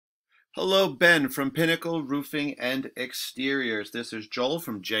Hello, Ben from Pinnacle Roofing and Exteriors. This is Joel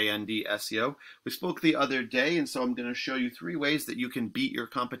from JND SEO. We spoke the other day, and so I'm going to show you 3 ways that you can beat your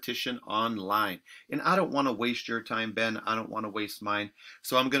competition online. And I don't want to waste your time, Ben. I don't want to waste mine.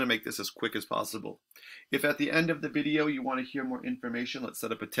 So I'm going to make this as quick as possible. If at the end of the video you want to hear more information, let's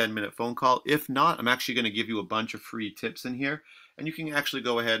set up a 10-minute phone call. If not, I'm actually going to give you a bunch of free tips in here, and you can actually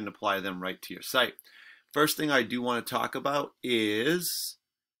go ahead and apply them right to your site. First thing I do want to talk about is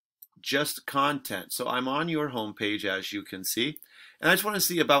just content. So I'm on your homepage, as you can see, and I just want to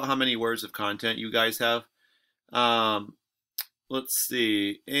see about how many words of content you guys have. Let's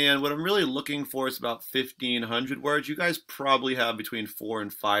see, and what I'm really looking for is about 1,500 words. You guys probably have between 400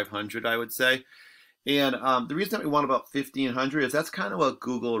 and 500, I would say. And the reason that we want about 1,500 is that's kind of what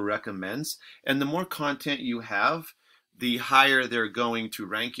Google recommends. And the more content you have, the higher they're going to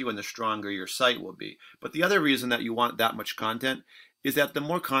rank you and the stronger your site will be. But the other reason that you want that much content is that the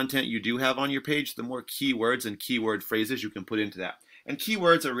more content you do have on your page, the more keywords and keyword phrases you can put into that. And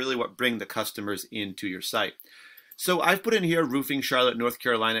keywords are really what bring the customers into your site. So I've put in here roofing Charlotte, North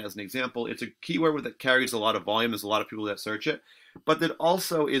Carolina as an example. It's a keyword that carries a lot of volume. There's a lot of people that search it. But that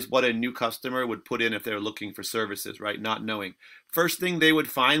also is what a new customer would put in if they're looking for services, right? Not knowing. First thing they would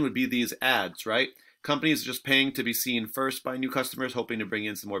find would be these ads, right? Companies just paying to be seen first by new customers, hoping to bring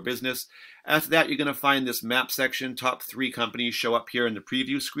in some more business. After that, you're going to find this map section. Top 3 companies show up here in the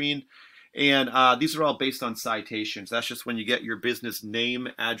preview screen. And these are all based on citations. That's just when you get your business name,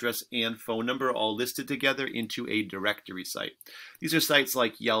 address, and phone number all listed together into a directory site. These are sites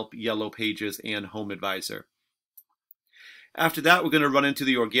like Yelp, Yellow Pages, and Home Advisor. After that, we're going to run into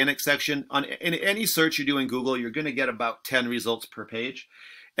the organic section. In any search you do in Google, you're going to get about 10 results per page.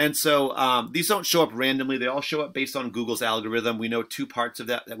 And so these don't show up randomly. They all show up based on Google's algorithm. We know 2 parts of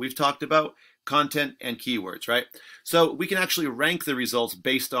that we've talked about, content and keywords, right? So we can actually rank the results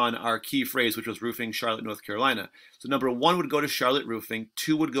based on our key phrase, which was roofing Charlotte, North Carolina. So number 1 would go to Charlotte Roofing,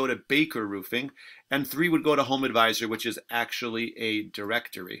 2 would go to Baker Roofing, and 3 would go to Home Advisor, which is actually a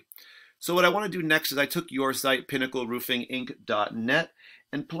directory. So what I want to do next is I took your site, pinnacleroofinginc.net,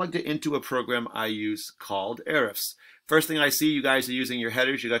 and plugged it into a program I use called Ahrefs. First thing I see, you guys are using your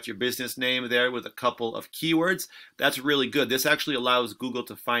headers. You got your business name there with a couple of keywords. That's really good. This actually allows Google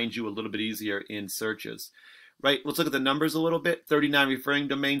to find you a little bit easier in searches. Right, let's look at the numbers a little bit. 39 referring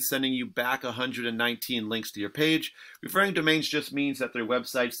domains sending you back 119 links to your page. Referring domains just means that they're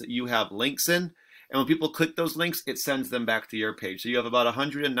websites that you have links in. And when people click those links, it sends them back to your page. So you have about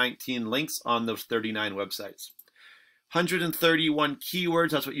 119 links on those 39 websites. 131 keywords,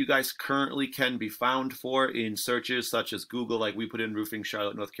 that's what you guys currently can be found for in searches such as Google, like we put in roofing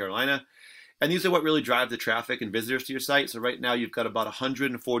Charlotte, North Carolina. And these are what really drive the traffic and visitors to your site. So right now you've got about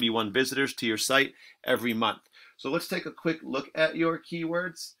 141 visitors to your site every month. So let's take a quick look at your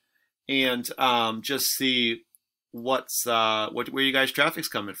keywords and just see where you guys' traffic's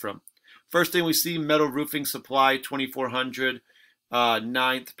coming from. First thing we see, metal roofing supply, 2,400,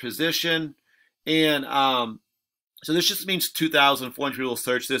 9th position. And so this just means 2,400 people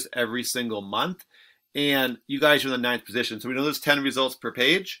search this every single month. And you guys are in the 9th position. So we know there's 10 results per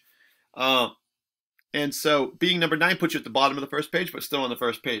page. And so being number 9 puts you at the bottom of the first page, but still on the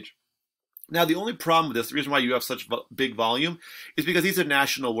first page. Now, the only problem with this, the reason why you have such big volume, is because these are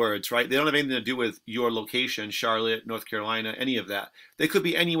national words, right? They don't have anything to do with your location, Charlotte, North Carolina, any of that. They could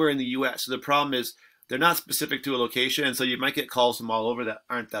be anywhere in the U.S. So the problem is they're not specific to a location, and so you might get calls from all over that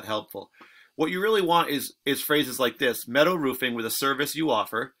aren't that helpful. What you really want is phrases like this: metal roofing with a service you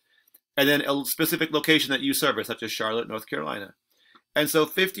offer, and then a specific location that you service, such as Charlotte, North Carolina. And so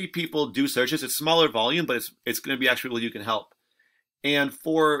 50 people do searches. It's smaller volume, but it's going to be actually people you can help. And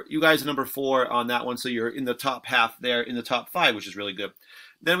for you guys, number 4 on that one, so you're in the top half there, in the top 5, which is really good.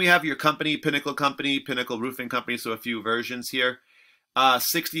 Then we have your company, Pinnacle Roofing Company, so a few versions here.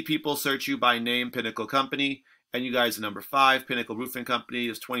 60 people search you by name, Pinnacle Company, and you guys are number 5. Pinnacle Roofing Company,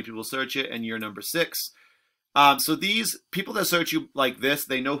 there's 20 people search it, and you're number 6. So these people that search you like this,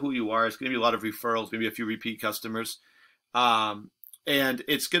 they know who you are. It's going to be a lot of referrals, maybe a few repeat customers. And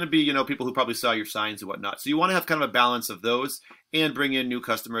it's going to be, you know, people who probably saw your signs and whatnot. So you want to have kind of a balance of those and bring in new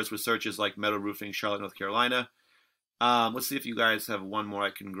customers with searches like metal roofing, Charlotte, North Carolina. Let's see if you guys have one more I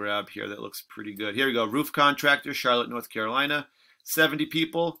can grab here that looks pretty good. Here we go. Roof contractor, Charlotte, North Carolina. 70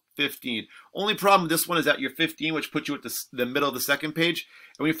 people, 15. Only problem with this one is that you're 15, which puts you at the middle of the second page.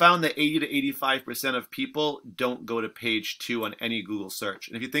 And we found that 80 to 85% of people don't go to page 2 on any Google search.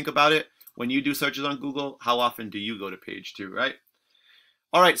 And if you think about it, when you do searches on Google, how often do you go to page 2, right?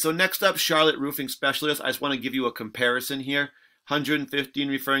 All right, so next up, Charlotte Roofing Specialist. I just want to give you a comparison here. 115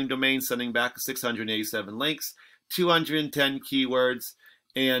 referring domains, sending back 687 links, 210 keywords,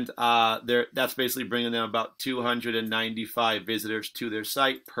 and that's basically bringing them about 295 visitors to their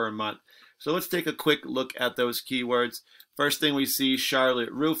site per month. So let's take a quick look at those keywords. First thing we see,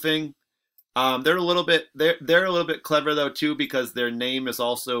 Charlotte Roofing. They're a little bit clever though too, because their name is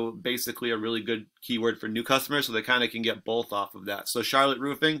also basically a really good keyword for new customers, so they kind of can get both off of that. So Charlotte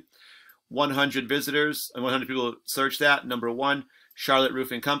Roofing, 100 visitors and 100 people search that. Number one. Charlotte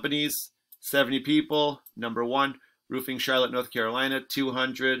Roofing Companies, 70 people. Number one. Roofing Charlotte, North Carolina,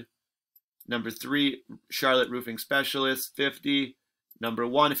 200. Number three, Charlotte Roofing Specialists, 50. Number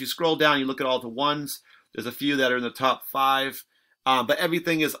one. If you scroll down, you look at all the ones. There's a few that are in the top 5. But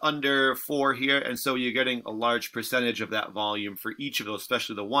everything is under 4 here, and so you're getting a large percentage of that volume for each of those,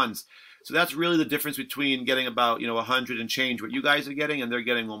 especially the ones. So that's really the difference between getting about 100 and change what you guys are getting, and they're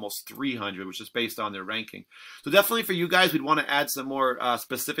getting almost 300, which is based on their ranking. So definitely for you guys, we'd want to add some more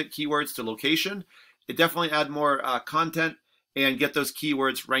specific keywords to location. It definitely add more content and get those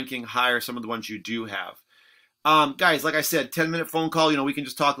keywords ranking higher, some of the ones you do have. Guys, like I said, 10-minute phone call. We can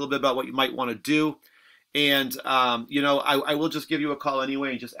just talk a little bit about what you might want to do. And, I will just give you a call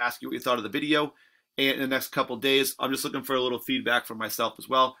anyway and just ask you what you thought of the video. And in the next couple days, I'm just looking for a little feedback from myself as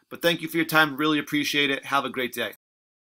well. But thank you for your time. Really appreciate it. Have a great day.